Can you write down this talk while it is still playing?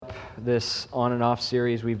this on and off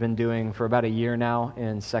series we've been doing for about a year now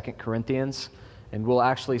in 2 Corinthians, and we'll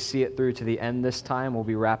actually see it through to the end this time. We'll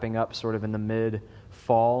be wrapping up sort of in the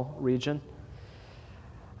mid-fall region.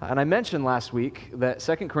 And I mentioned last week that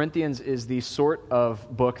 2 Corinthians is the sort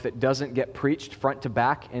of book that doesn't get preached front to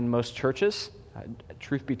back in most churches.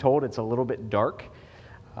 Truth be told, it's a little bit dark.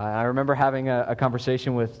 I remember having a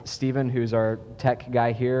conversation with Stephen, who's our tech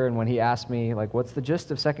guy here, and when he asked me, like, what's the gist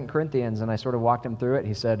of 2 Corinthians? And I sort of walked him through it.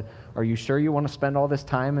 He said, are you sure you want to spend all this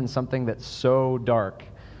time in something that's so dark?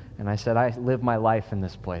 And I said, I live my life in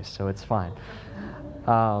this place, so it's fine.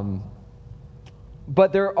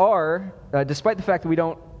 But there are, despite the fact that we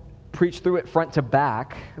don't preach through it front to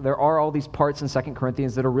back, there are all these parts in 2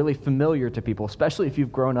 Corinthians that are really familiar to people, especially if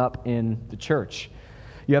you've grown up in the church.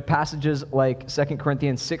 You have passages like 2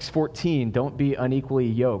 Corinthians 6:14, don't be unequally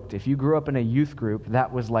yoked. If you grew up in a youth group,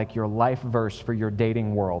 that was like your life verse for your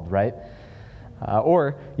dating world, right?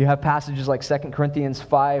 Or you have passages like 2 Corinthians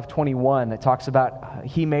 5:21 that talks about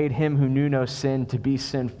he made him who knew no sin to be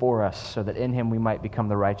sin for us, so that in him we might become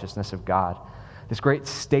the righteousness of God. This great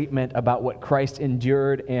statement about what Christ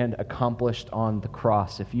endured and accomplished on the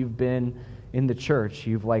cross. If you've been in the church,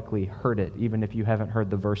 you've likely heard it, even if you haven't heard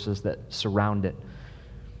the verses that surround it.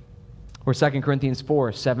 Or 2 Corinthians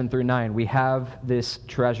 4:7-9, we have this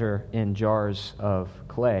treasure in jars of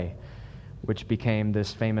clay, which became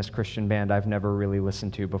this famous Christian band I've never really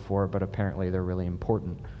listened to before, but apparently they're really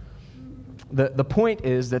important. The point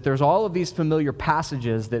is that there's all of these familiar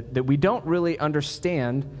passages that we don't really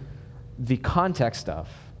understand the context of.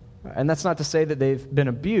 And that's not to say that they've been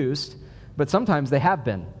abused, but sometimes they have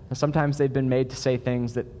been. Sometimes they've been made to say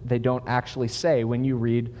things that they don't actually say when you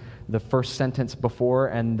read the first sentence before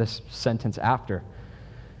and the sentence after.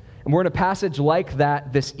 And we're in a passage like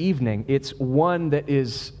that this evening. It's one that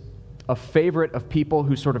is a favorite of people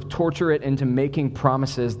who sort of torture it into making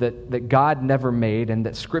promises that God never made and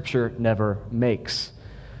that Scripture never makes.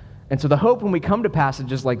 And so the hope when we come to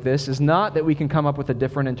passages like this is not that we can come up with a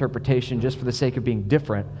different interpretation just for the sake of being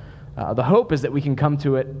different. The hope is that we can come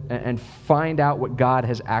to it and find out what God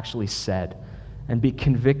has actually said and be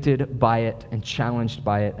convicted by it and challenged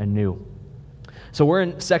by it anew. So we're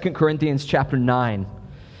in 2 Corinthians chapter 9.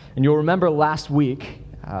 And you'll remember last week,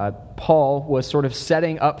 Paul was sort of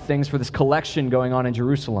setting up things for this collection going on in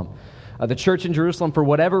Jerusalem. The church in Jerusalem, for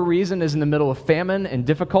whatever reason, is in the middle of famine and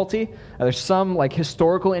difficulty. There's some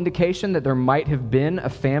historical indication that there might have been a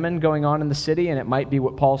famine going on in the city, and it might be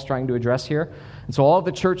what Paul's trying to address here. And so all of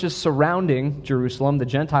the churches surrounding Jerusalem, the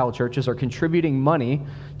Gentile churches, are contributing money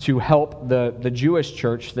to help the Jewish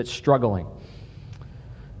church that's struggling.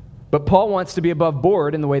 But Paul wants to be above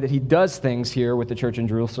board in the way that he does things here with the church in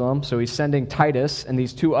Jerusalem, so he's sending Titus and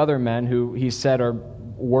these two other men who he said are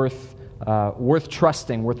worth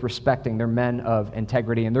trusting, worth respecting. They're men of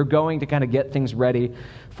integrity, and they're going to kind of get things ready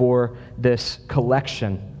for this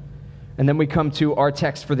collection. And then we come to our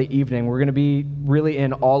text for the evening. We're going to be really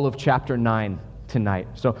in all of chapter 9 tonight.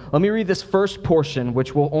 So let me read this first portion,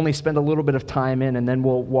 which we'll only spend a little bit of time in, and then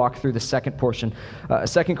we'll walk through the second portion.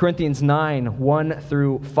 2 Corinthians 9,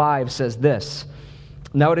 1-5 says this,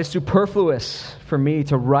 "Now it is superfluous for me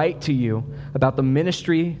to write to you about the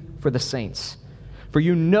ministry for the saints. For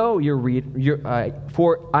I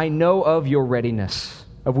know of your readiness,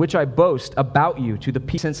 of which I boast about you to the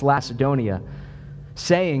people since Macedonia,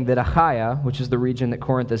 saying that Achaia, which is the region that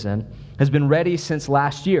Corinth is in, has been ready since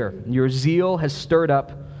last year. Your zeal has stirred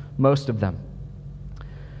up most of them.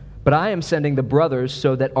 But I am sending the brothers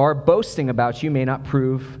so that our boasting about you may not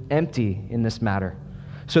prove empty in this matter,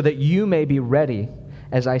 so that you may be ready,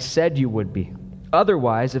 as I said you would be.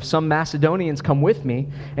 Otherwise, if some Macedonians come with me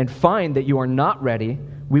and find that you are not ready,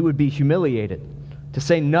 we would be humiliated, to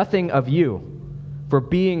say nothing of you, for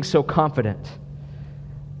being so confident.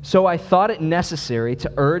 So I thought it necessary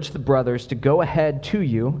to urge the brothers to go ahead to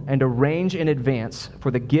you and arrange in advance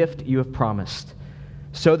for the gift you have promised,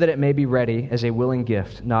 so that it may be ready as a willing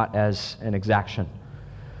gift, not as an exaction."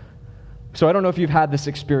 So I don't know if you've had this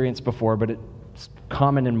experience before, but it's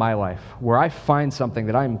common in my life, where I find something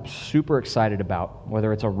that I'm super excited about,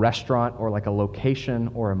 whether it's a restaurant or like a location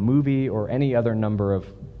or a movie or any other number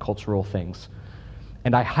of cultural things,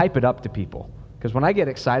 and I hype it up to people. Because when I get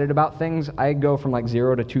excited about things, I go from like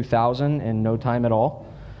 0 to 2,000 in no time at all.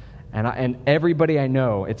 And everybody I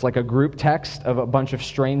know, it's like a group text of a bunch of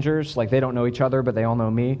strangers, like they don't know each other, but they all know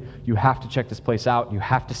me. You have to check this place out. You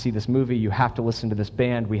have to see this movie. You have to listen to this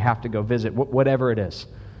band. We have to go visit, whatever it is.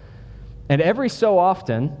 And every so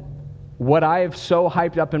often, what I've so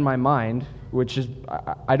hyped up in my mind, which is,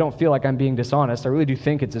 I don't feel like I'm being dishonest. I really do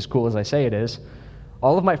think it's as cool as I say it is.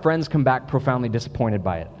 All of my friends come back profoundly disappointed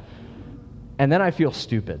by it. And then I feel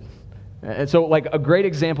stupid. And so like a great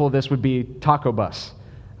example of this would be Taco Bus.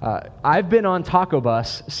 I've been on Taco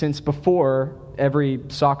Bus since before every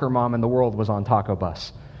soccer mom in the world was on Taco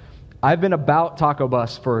Bus. I've been about Taco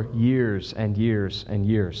Bus for years and years and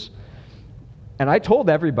years. And I told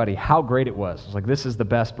everybody how great it was. I was like, this is the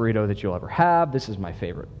best burrito that you'll ever have. This is my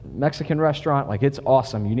favorite Mexican restaurant. Like, it's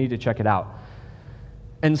awesome. You need to check it out.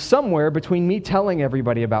 And somewhere between me telling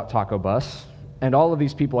everybody about Taco Bus and all of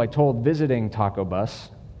these people I told visiting Taco Bus,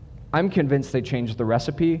 I'm convinced they changed the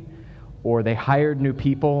recipe or they hired new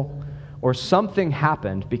people or something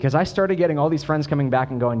happened, because I started getting all these friends coming back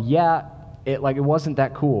and going, yeah, it wasn't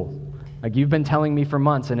that cool. Like, you've been telling me for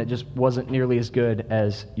months and it just wasn't nearly as good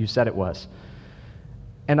as you said it was.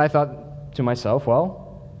 And I thought to myself,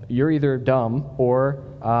 well, you're either dumb or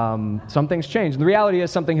something's changed. And the reality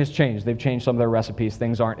is something has changed. They've changed some of their recipes.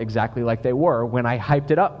 Things aren't exactly like they were when I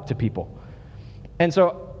hyped it up to people. And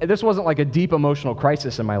so this wasn't like a deep emotional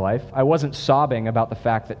crisis in my life. I wasn't sobbing about the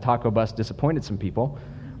fact that Taco Bus disappointed some people,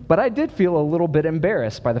 but I did feel a little bit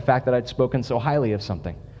embarrassed by the fact that I'd spoken so highly of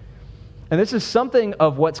something. And this is something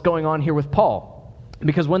of what's going on here with Paul,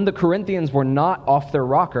 because when the Corinthians were not off their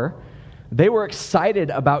rocker, they were excited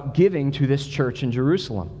about giving to this church in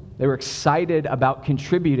Jerusalem. They were excited about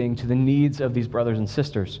contributing to the needs of these brothers and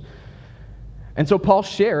sisters. And so Paul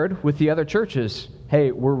shared with the other churches,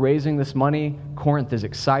 hey, we're raising this money. Corinth is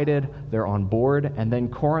excited. They're on board. And then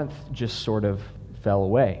Corinth just sort of fell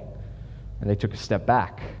away, and they took a step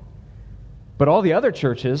back. But all the other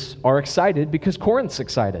churches are excited because Corinth's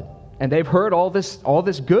excited. And they've heard all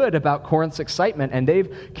this good about Corinth's excitement, and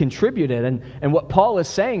they've contributed. And what Paul is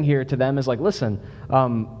saying here to them is like, listen,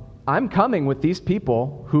 I'm coming with these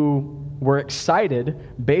people who were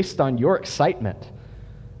excited based on your excitement.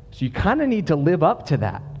 So you kind of need to live up to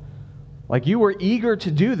that. Like, you were eager to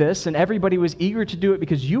do this, and everybody was eager to do it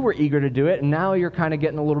because you were eager to do it, and now you're kind of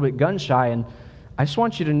getting a little bit gun-shy. And I just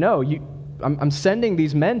want you to know, I'm sending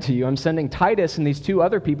these men to you. I'm sending Titus and these two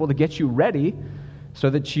other people to get you ready, so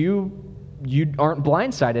that you aren't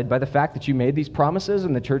blindsided by the fact that you made these promises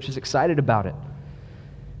and the church is excited about it.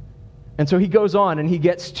 And so he goes on and he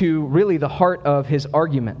gets to really the heart of his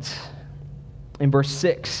argument. In verse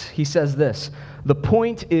 6, he says this, the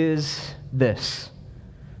point is this,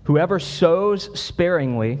 whoever sows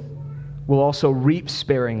sparingly will also reap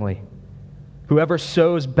sparingly. Whoever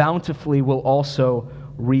sows bountifully will also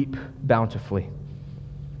reap bountifully.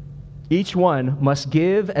 Each one must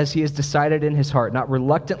give as he has decided in his heart, not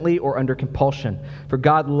reluctantly or under compulsion. For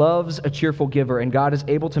God loves a cheerful giver, and God is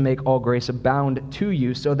able to make all grace abound to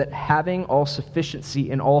you, so that having all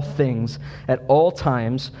sufficiency in all things at all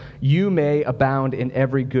times, you may abound in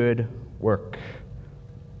every good work.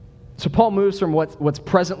 So Paul moves from what's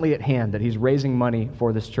presently at hand, that he's raising money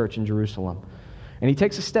for this church in Jerusalem. And he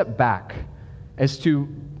takes a step back as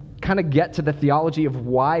to kind of get to the theology of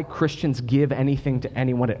why Christians give anything to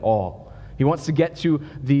anyone at all. He wants to get to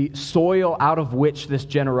the soil out of which this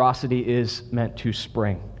generosity is meant to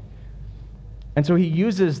spring. And so he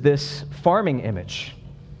uses this farming image.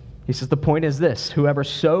 He says the point is this, whoever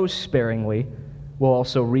sows sparingly will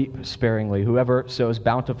also reap sparingly. Whoever sows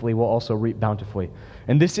bountifully will also reap bountifully.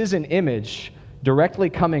 And this is an image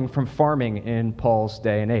directly coming from farming in Paul's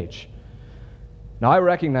day and age. Now, I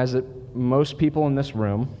recognize that most people in this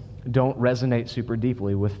room don't resonate super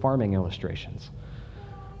deeply with farming illustrations.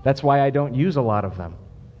 That's why I don't use a lot of them.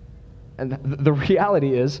 And the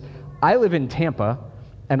reality is, I live in Tampa,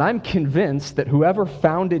 and I'm convinced that whoever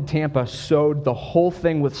founded Tampa sowed the whole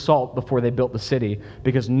thing with salt before they built the city,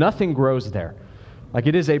 because nothing grows there. Like,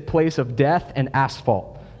 it is a place of death and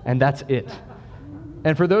asphalt, and that's it.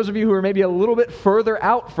 And for those of you who are maybe a little bit further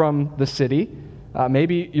out from the city,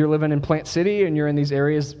 maybe you're living in Plant City and you're in these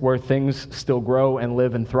areas where things still grow and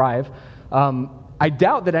live and thrive. I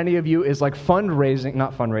doubt that any of you is like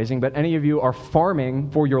not fundraising, but any of you are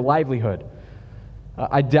farming for your livelihood.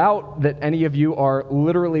 I doubt that any of you are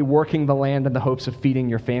literally working the land in the hopes of feeding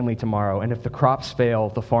your family tomorrow, and if the crops fail,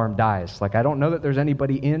 the farm dies. Like, I don't know that there's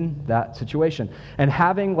anybody in that situation. And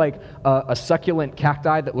having like a succulent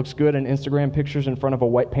cacti that looks good in Instagram pictures in front of a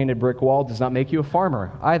white painted brick wall does not make you a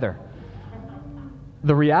farmer either.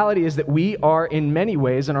 The reality is that we are in many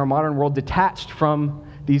ways in our modern world detached from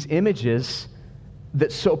these images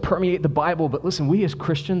that so permeate the Bible. But listen, we as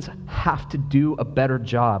Christians have to do a better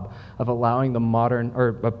job of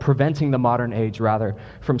preventing the modern age,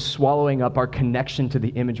 from swallowing up our connection to the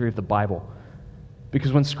imagery of the Bible.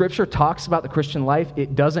 Because when Scripture talks about the Christian life,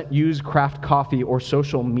 it doesn't use craft coffee or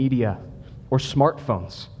social media or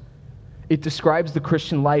smartphones. It describes the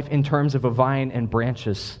Christian life in terms of a vine and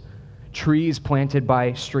branches. trees planted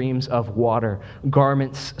by streams of water,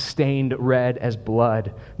 garments stained red as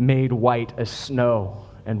blood, made white as snow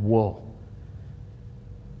and wool.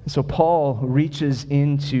 And so Paul reaches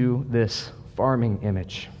into this farming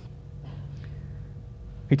image.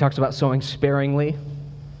 He talks about sowing sparingly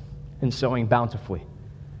and sowing bountifully.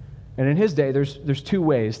 And in his day, there's two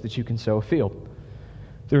ways that you can sow a field.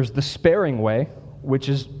 There's the sparing way, which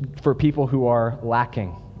is for people who are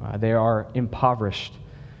lacking. They are impoverished.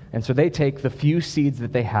 And so they take the few seeds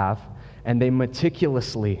that they have and they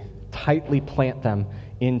meticulously, tightly plant them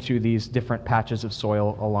into these different patches of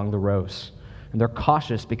soil along the rows. And they're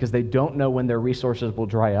cautious because they don't know when their resources will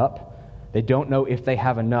dry up. They don't know if they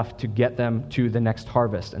have enough to get them to the next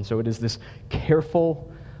harvest. And so it is this careful,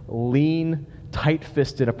 lean,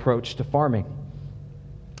 tight-fisted approach to farming.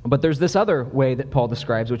 But there's this other way that Paul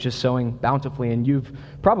describes, which is sowing bountifully. And you've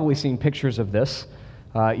probably seen pictures of this,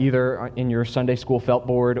 either in your Sunday school felt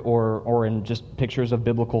board or in just pictures of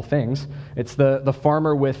biblical things. It's the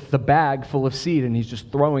farmer with the bag full of seed, and he's just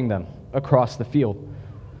throwing them across the field.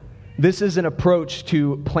 This is an approach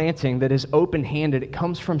to planting that is open-handed. It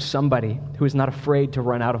comes from somebody who is not afraid to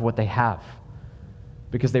run out of what they have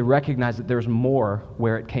because they recognize that there's more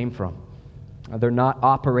where it came from. They're not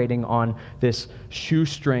operating on this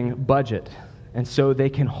shoestring budget, and so they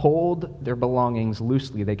can hold their belongings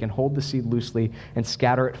loosely. They can hold the seed loosely and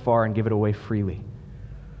scatter it far and give it away freely.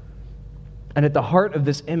 And at the heart of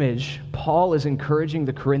this image, Paul is encouraging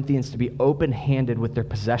the Corinthians to be open-handed with their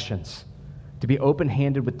possessions, to be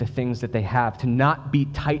open-handed with the things that they have, to not be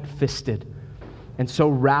tight-fisted and so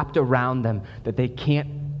wrapped around them that they can't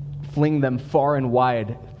fling them far and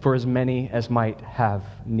wide for as many as might have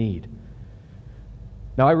need.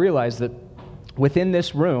 Now, I realize that within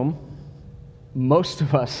this room, most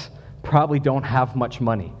of us probably don't have much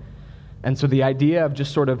money. And so the idea of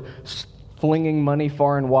just sort of flinging money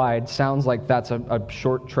far and wide sounds like that's a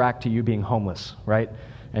short track to you being homeless, right?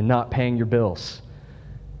 And not paying your bills.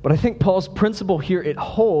 But I think Paul's principle here, it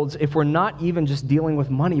holds if we're not even just dealing with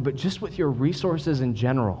money, but just with your resources in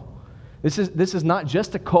general. This is not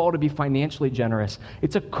just a call to be financially generous.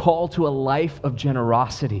 It's a call to a life of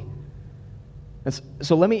generosity.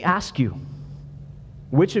 So let me ask you,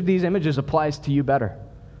 which of these images applies to you better?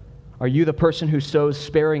 Are you the person who sows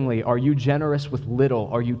sparingly? Are you generous with little?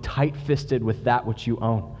 Are you tight-fisted with that which you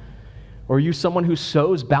own? Or are you someone who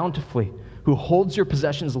sows bountifully, who holds your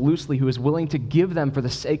possessions loosely, who is willing to give them for the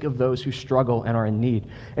sake of those who struggle and are in need?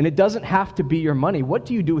 And it doesn't have to be your money. What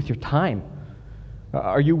do you do with your time?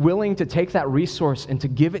 Are you willing to take that resource and to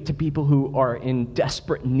give it to people who are in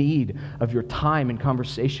desperate need of your time and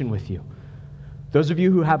conversation with you? Those of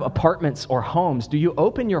you who have apartments or homes, do you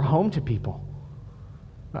open your home to people?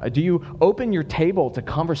 Do you open your table to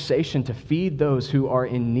conversation to feed those who are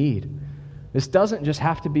in need? This doesn't just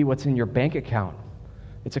have to be what's in your bank account.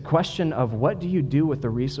 It's a question of what do you do with the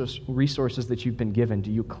resources that you've been given?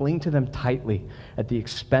 Do you cling to them tightly at the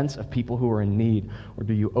expense of people who are in need, or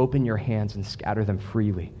do you open your hands and scatter them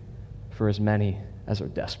freely for as many as are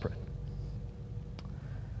desperate?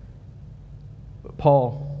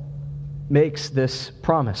 Paul makes this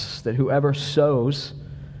promise that whoever sows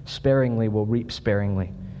sparingly will reap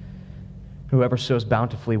sparingly. Whoever sows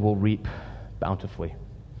bountifully will reap bountifully.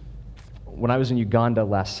 When I was in Uganda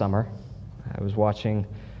last summer, I was watching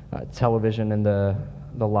television in the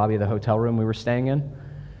lobby of the hotel room we were staying in,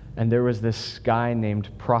 and there was this guy named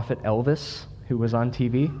Prophet Elvis who was on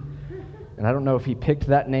TV. And I don't know if he picked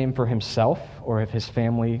that name for himself or if his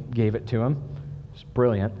family gave it to him. It's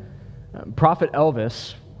brilliant. Prophet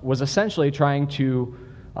Elvis was essentially trying to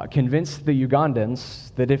convince the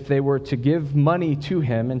Ugandans that if they were to give money to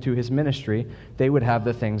him and to his ministry, they would have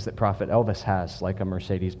the things that Prophet Elvis has, like a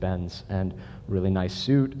Mercedes-Benz and a really nice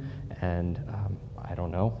suit and,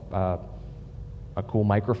 a cool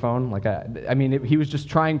microphone. He was just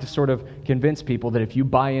trying to sort of convince people that if you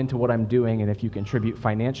buy into what I'm doing and if you contribute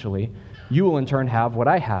financially, you will in turn have what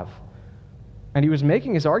I have. And he was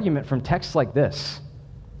making his argument from texts like this.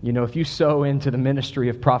 You know, if you sow into the ministry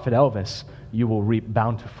of Prophet Elvis, you will reap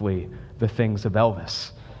bountifully the things of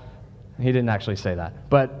Elvis. He didn't actually say that,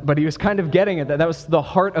 but he was kind of getting at that. That was the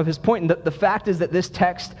heart of his point. And the fact is that this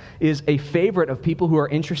text is a favorite of people who are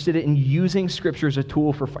interested in using Scripture as a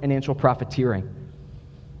tool for financial profiteering.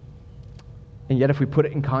 And yet if we put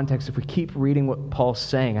it in context, if we keep reading what Paul's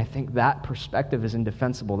saying, I think that perspective is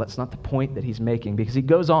indefensible. That's not the point that he's making, because he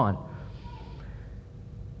goes on.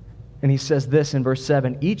 And he says this in verse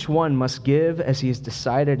 7, each one must give as he has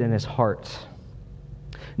decided in his heart,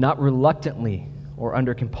 not reluctantly or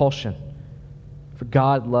under compulsion, for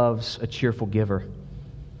God loves a cheerful giver.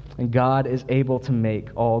 And God is able to make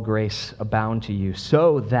all grace abound to you,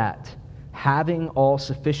 so that having all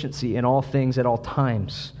sufficiency in all things at all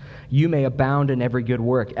times, you may abound in every good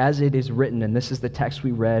work, as it is written," and this is the text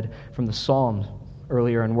we read from the Psalms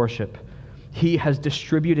earlier in worship. "He has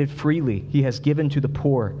distributed freely. He has given to the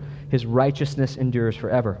poor. His righteousness endures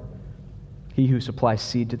forever. He who supplies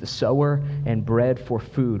seed to the sower and bread for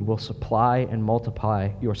food will supply and multiply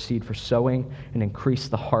your seed for sowing and increase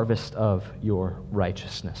the harvest of your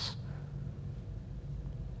righteousness."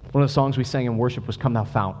 One of the songs we sang in worship was "Come Thou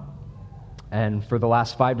Fount." And for the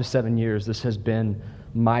last 5 to 7 years, this has been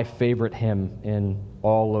my favorite hymn in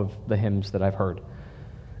all of the hymns that I've heard.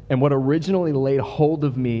 And what originally laid hold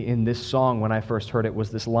of me in this song when I first heard it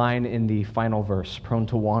was this line in the final verse, "Prone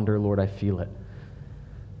to wander, Lord, I feel it."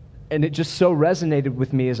 And it just so resonated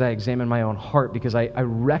with me as I examined my own heart, because I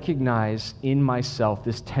recognize in myself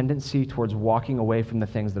this tendency towards walking away from the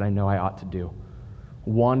things that I know I ought to do,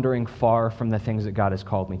 wandering far from the things that God has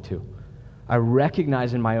called me to. I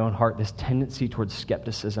recognize in my own heart this tendency towards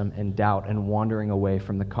skepticism and doubt and wandering away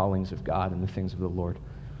from the callings of God and the things of the Lord.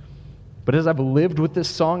 But as I've lived with this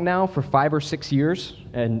song now for 5 or 6 years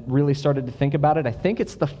and really started to think about it, I think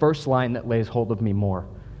it's the first line that lays hold of me more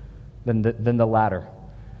than the latter.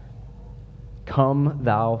 "Come,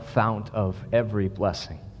 thou fount of every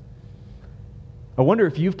blessing." I wonder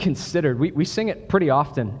if you've considered, we sing it pretty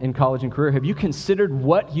often in college and career, have you considered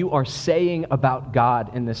what you are saying about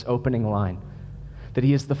God in this opening line? That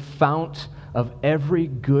He is the fount of every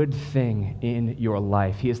good thing in your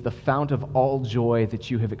life. He is the fount of all joy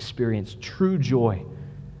that you have experienced, true joy.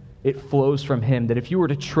 It flows from Him. That if you were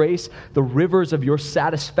to trace the rivers of your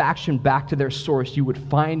satisfaction back to their source, you would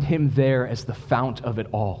find Him there as the fount of it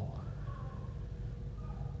all.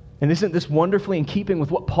 And isn't this wonderfully in keeping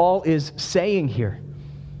with what Paul is saying here?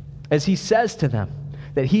 As he says to them,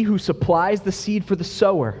 that He who supplies the seed for the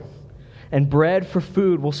sower and bread for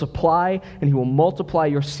food will supply, and He will multiply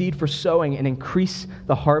your seed for sowing and increase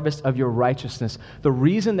the harvest of your righteousness. The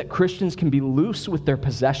reason that Christians can be loose with their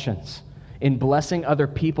possessions in blessing other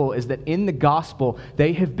people is that in the gospel,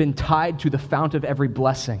 they have been tied to the fount of every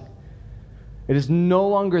blessing. It is no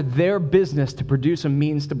longer their business to produce a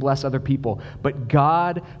means to bless other people, but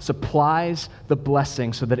God supplies the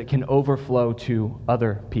blessing so that it can overflow to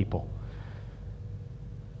other people.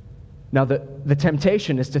 Now, the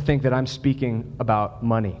temptation is to think that I'm speaking about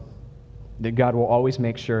money, that God will always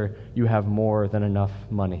make sure you have more than enough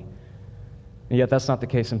money. And yet that's not the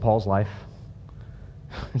case in Paul's life.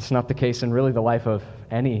 It's not the case in really the life of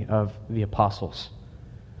any of the apostles.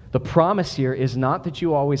 The promise here is not that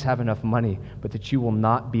you always have enough money, but that you will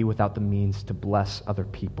not be without the means to bless other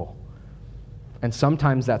people. And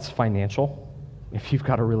sometimes that's financial, if you've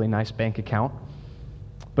got a really nice bank account.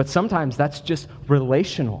 But sometimes that's just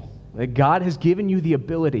relational. That God has given you the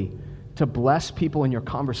ability to bless people in your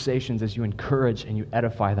conversations as you encourage and you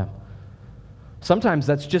edify them. Sometimes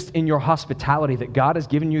that's just in your hospitality, that God has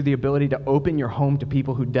given you the ability to open your home to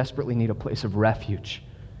people who desperately need a place of refuge.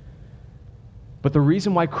 But the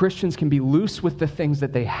reason why Christians can be loose with the things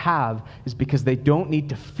that they have is because they don't need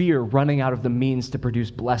to fear running out of the means to produce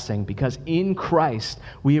blessing, because in Christ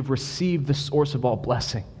we have received the source of all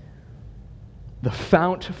blessing, the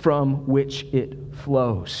fount from which it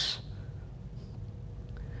flows.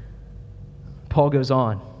 Paul goes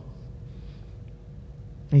on.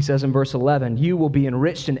 He says in verse 11, "You will be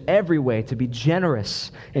enriched in every way to be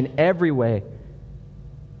generous in every way,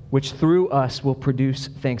 which through us will produce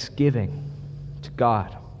thanksgiving to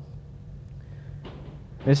God."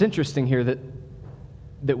 And it's interesting here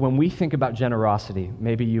that when we think about generosity,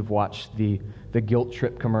 maybe you've watched the guilt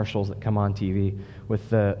trip commercials that come on TV with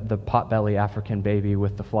the potbelly African baby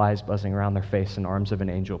with the flies buzzing around their face and arms of an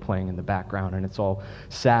angel playing in the background, and it's all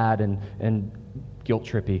sad and guilt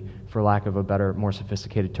trippy, for lack of a better, more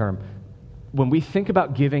sophisticated term. When we think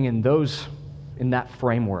about giving in that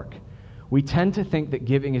framework, we tend to think that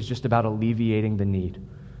giving is just about alleviating the need.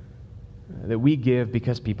 That we give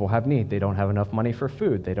because people have need. They don't have enough money for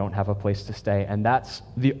food. They don't have a place to stay. And that's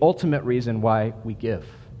the ultimate reason why we give.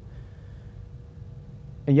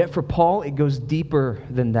 And yet for Paul, it goes deeper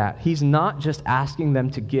than that. He's not just asking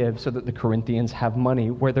them to give so that the Corinthians have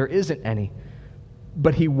money where there isn't any.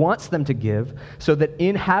 But he wants them to give so that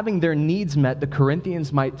in having their needs met, the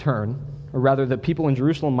Corinthians might turn, or rather the people in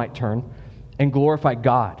Jerusalem might turn, and glorify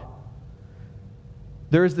God.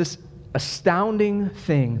 There is this astounding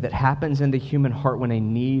thing that happens in the human heart when a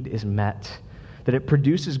need is met, that it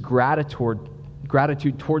produces gratitude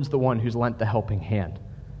towards the one who's lent the helping hand.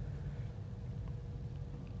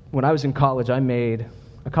 When I was in college, I made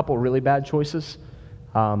a couple really bad choices,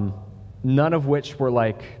 none of which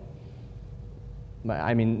were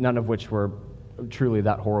none of which were truly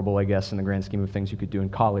that horrible, I guess, in the grand scheme of things you could do in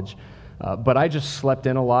college. But I just slept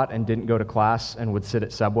in a lot and didn't go to class and would sit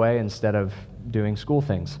at Subway instead of doing school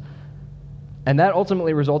things. And that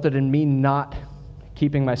ultimately resulted in me not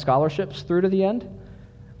keeping my scholarships through to the end,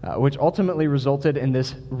 which ultimately resulted in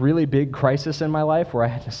this really big crisis in my life where I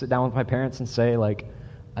had to sit down with my parents and say, like,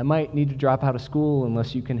 I might need to drop out of school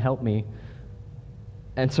unless you can help me.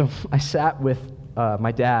 And so I sat with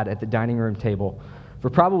my dad at the dining room table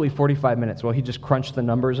for probably 45 minutes while he just crunched the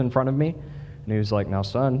numbers in front of me. And he was like, now,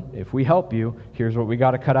 son, if we help you, here's what we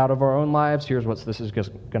got to cut out of our own lives. Here's what this is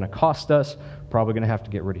going to cost us. Probably going to have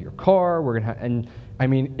to get rid of your car. We're going to, and I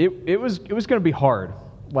mean, it was going to be hard.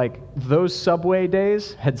 Like, those Subway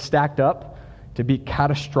days had stacked up to be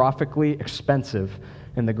catastrophically expensive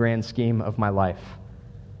in the grand scheme of my life.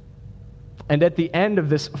 And at the end of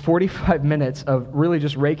this 45 minutes of really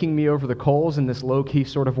just raking me over the coals in this low-key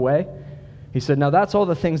sort of way, he said, now that's all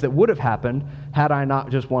the things that would have happened had I not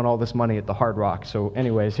just won all this money at the Hard Rock. So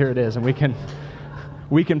anyways, here it is, and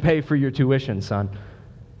we can pay for your tuition, son.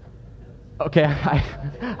 Okay,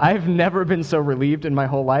 I've never been so relieved in my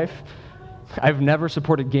whole life. I've never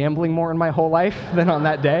supported gambling more in my whole life than on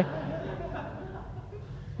that day.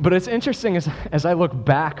 But it's interesting as I look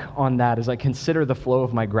back on that, as I consider the flow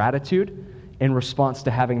of my gratitude in response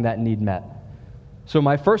to having that need met. So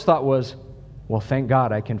my first thought was, well, thank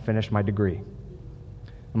God I can finish my degree.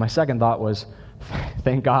 And my second thought was,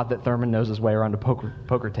 thank God that Thurman knows his way around a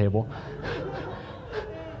poker table.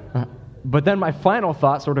 But then my final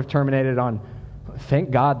thought sort of terminated on,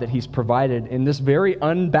 thank God that he's provided in this very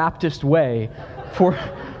un-Baptist way for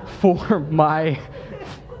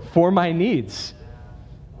my needs.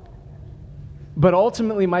 But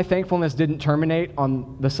ultimately, my thankfulness didn't terminate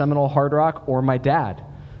on the Seminole Hard Rock or my dad.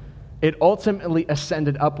 It ultimately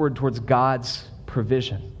ascended upward towards God's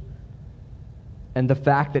provision and the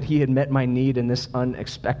fact that he had met my need in this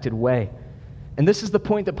unexpected way. And this is the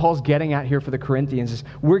point that Paul's getting at here for the Corinthians, is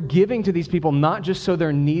we're giving to these people not just so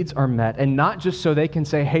their needs are met and not just so they can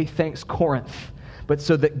say, hey, thanks, Corinth, but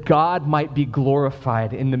so that God might be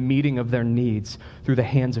glorified in the meeting of their needs through the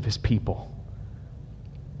hands of his people.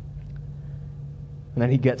 And then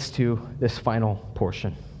he gets to this final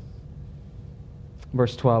portion.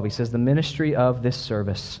 Verse 12, he says, the ministry of this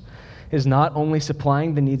service is not only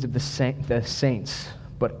supplying the needs of the saints,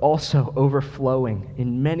 but also overflowing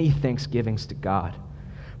in many thanksgivings to God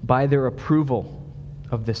by their approval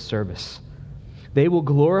of this service. They will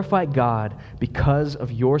glorify God because of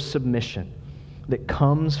your submission that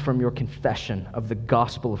comes from your confession of the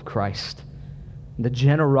gospel of Christ, the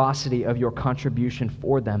generosity of your contribution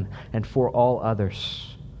for them and for all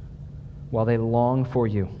others, while they long for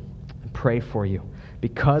you and pray for you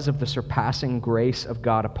because of the surpassing grace of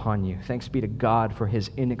God upon you. Thanks be to God for his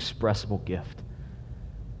inexpressible gift.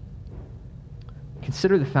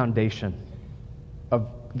 Consider the foundation of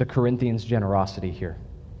the Corinthians' generosity here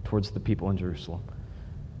towards the people in Jerusalem.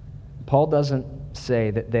 Paul doesn't say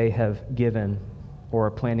that they have given or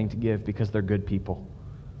are planning to give because they're good people,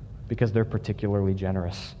 because they're particularly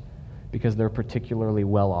generous, because they're particularly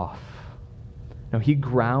well off. No, he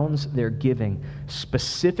grounds their giving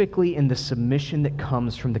specifically in the submission that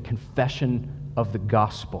comes from the confession of the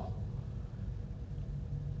gospel.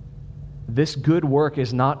 This good work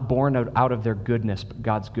is not born out of their goodness, but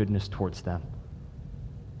God's goodness towards them.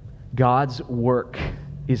 God's work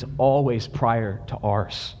is always prior to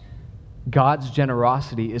ours. God's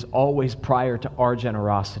generosity is always prior to our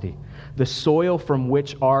generosity. The soil from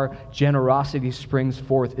which our generosity springs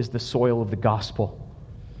forth is the soil of the gospel.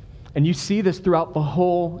 And you see this throughout the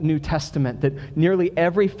whole New Testament, that nearly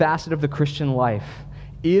every facet of the Christian life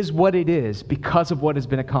is what it is because of what has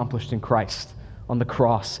been accomplished in Christ on the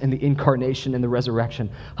cross, in the incarnation and the resurrection.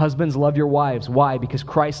 Husbands, love your wives. Why? Because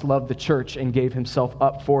Christ loved the church and gave himself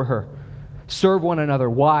up for her. Serve one another.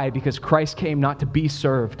 Why? Because Christ came not to be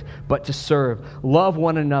served, but to serve. Love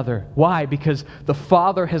one another. Why? Because the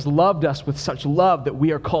Father has loved us with such love that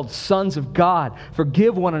we are called sons of God.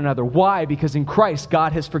 Forgive one another. Why? Because in Christ,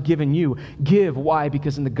 God has forgiven you. Give. Why?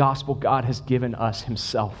 Because in the gospel, God has given us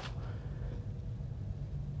himself.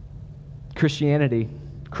 Christianity,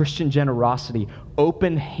 Christian generosity,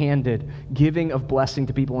 open-handed giving of blessing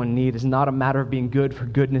to people in need is not a matter of being good for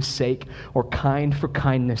goodness' sake, or kind for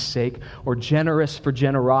kindness' sake, or generous for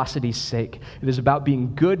generosity's sake. It is about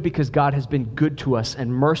being good because God has been good to us, and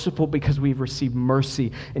merciful because we've received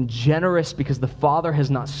mercy, and generous because the Father has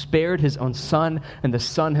not spared his own Son, and the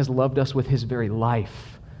Son has loved us with his very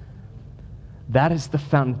life. That is the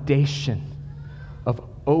foundation of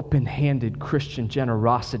open-handed Christian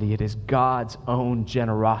generosity. It is God's own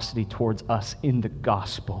generosity towards us in the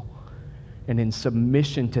gospel. And in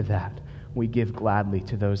submission to that, we give gladly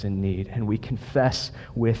to those in need. And we confess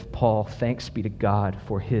with Paul, thanks be to God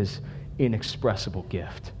for his inexpressible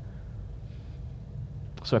gift.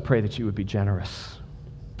 So I pray that you would be generous,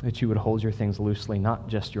 that you would hold your things loosely, not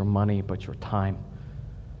just your money, but your time,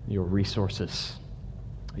 your resources,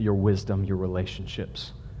 your wisdom, your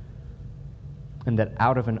relationships. And that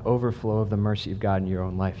out of an overflow of the mercy of God in your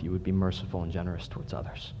own life, you would be merciful and generous towards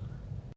others.